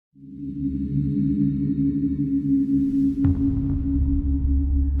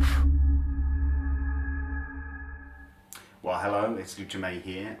Well, hello, it's Luca Jermay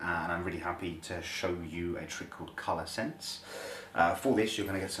here, and I'm really happy to show you a trick called Colour Sense. For this, you're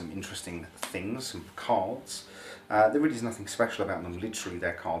going to get some interesting things, some cards. There really is nothing special about them. Literally,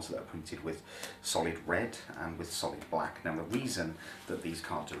 they're cards that are printed with solid red and with solid black. Now, the reason that these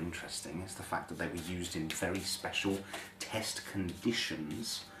cards are interesting is the fact that they were used in very special test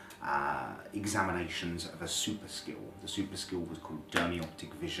conditions, examinations of a super skill. The super skill was called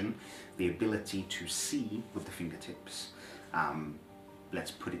dermioptic vision, the ability to see with the fingertips.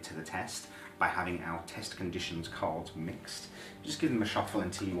 Let's put it to the test by having our test conditions cards mixed. Just give them a shuffle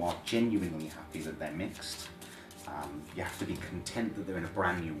until you are genuinely happy that they're mixed. You have to be content that they're in a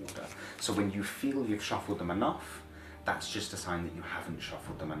brand new order. So when you feel you've shuffled them enough, that's just a sign that you haven't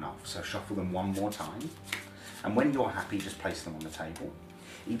shuffled them enough. So shuffle them one more time, and when you're happy, just place them on the table.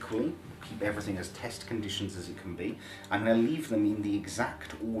 Equally, keep everything as test conditions as it can be. I'm going to leave them in the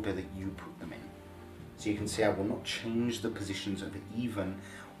exact order that you put them in. So you can see I will not change the positions of even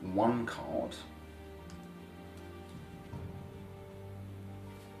one card.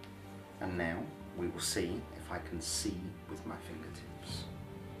 And now we will see if I can see with my fingertips.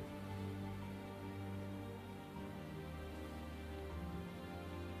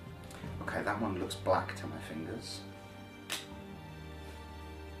 Okay, that one looks black to my fingers.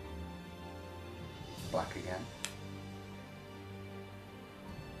 Black again.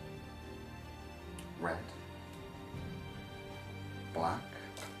 Red. Black.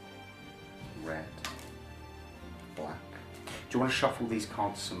 Red. Black. Do you want to shuffle these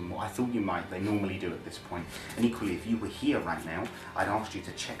cards some more? I thought you might, they normally do at this point. And equally, if you were here right now, I'd ask you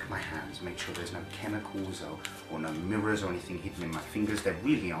to check my hands, make sure there's no chemicals or no mirrors or anything hidden in my fingers. There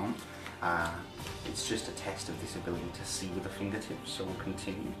really aren't. It's just a test of this ability to see with the fingertips, so we'll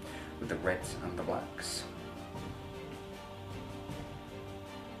continue with the reds and the blacks.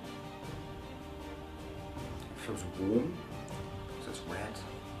 It feels warm, so it's red,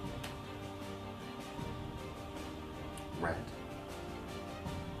 red,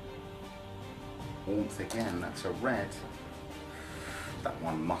 warmth again, that's a red. That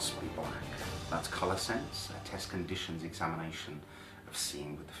one must be black. That's Colour Sense, a test conditions examination of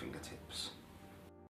seeing with the fingertips.